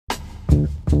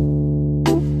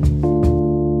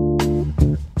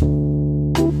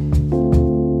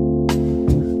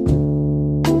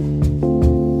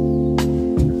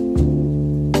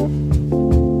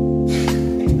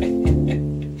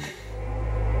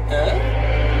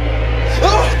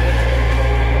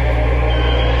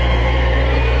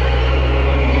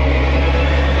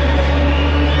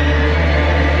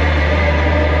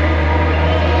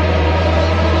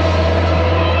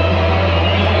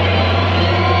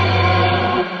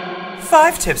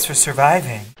Five tips for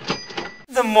surviving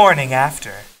the morning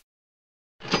after.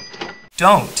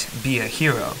 Don't be a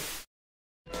hero.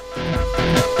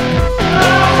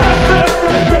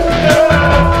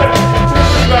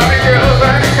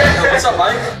 What's up,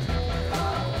 Mike?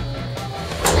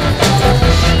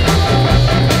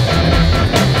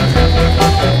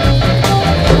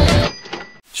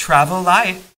 Travel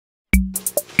light.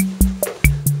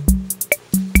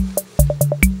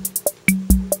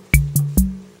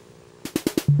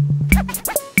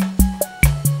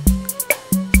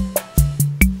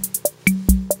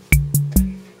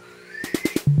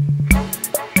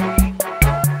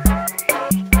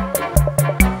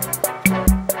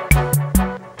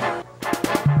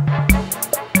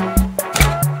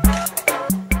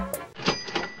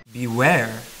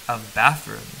 Beware of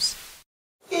bathrooms.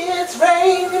 It's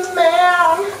raining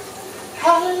man.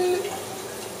 Hallelujah.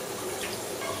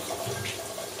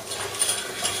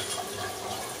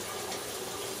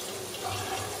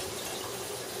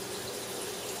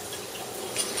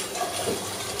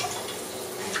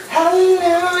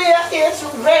 Hallelujah, it's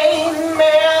raining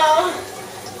man.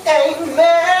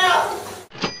 Amen.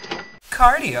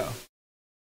 Cardio.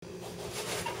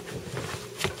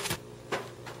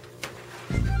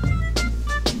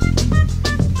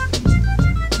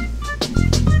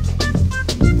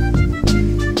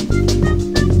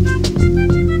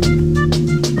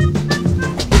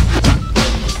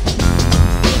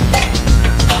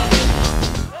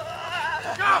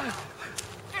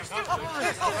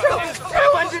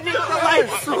 Underneath the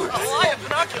lights.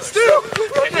 Stu!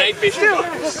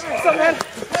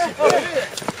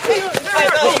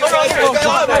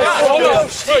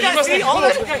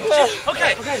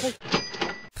 Okay.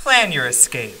 Plan your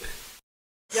escape.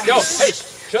 Yo, hey,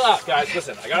 chill out, guys.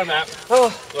 Listen, I got a map.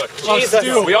 Look, Jesus.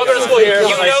 We all go to school here.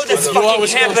 You know this fucking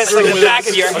campus like the back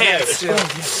of your hands.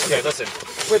 Okay, listen.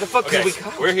 Where the fuck did we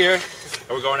come? We're here, and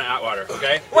we're going to Atwater,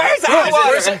 okay? Where's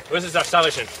Atwater? This is our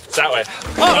salvation. It's that way.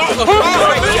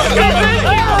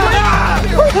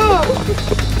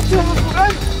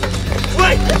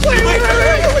 Wait!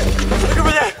 Look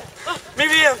over there!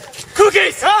 Maybe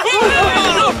cookies! Food!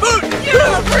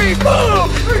 Free food!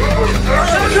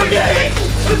 Cookies!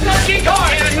 Who's got a key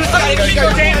card? Who's got a key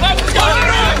card?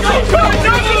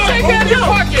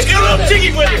 Get a little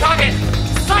jiggy with it! Pocket!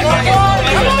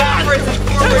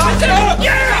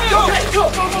 Yeah! Go!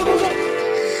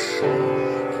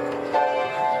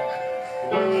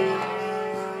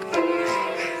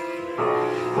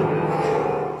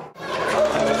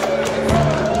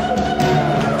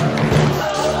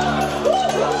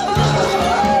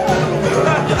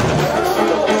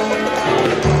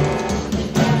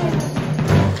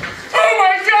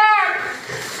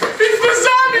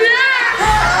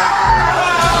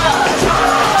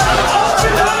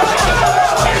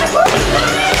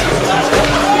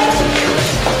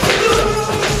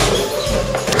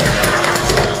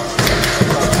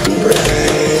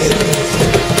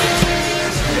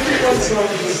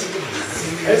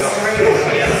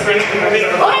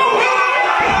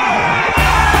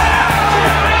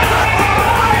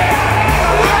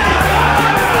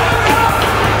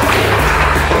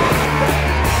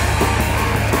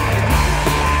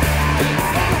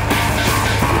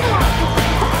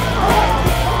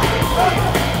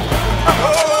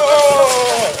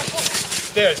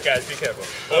 Stairs, guys, be careful.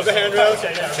 Hold the handrails.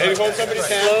 Maybe hold somebody's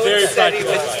hand. Very steady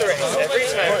with strength. Every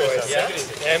time, boys. Yeah?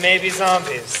 There may be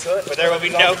zombies, but there will be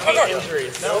no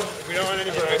injuries. No, we don't want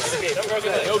any breaks.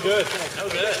 No good. No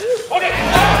good. Okay.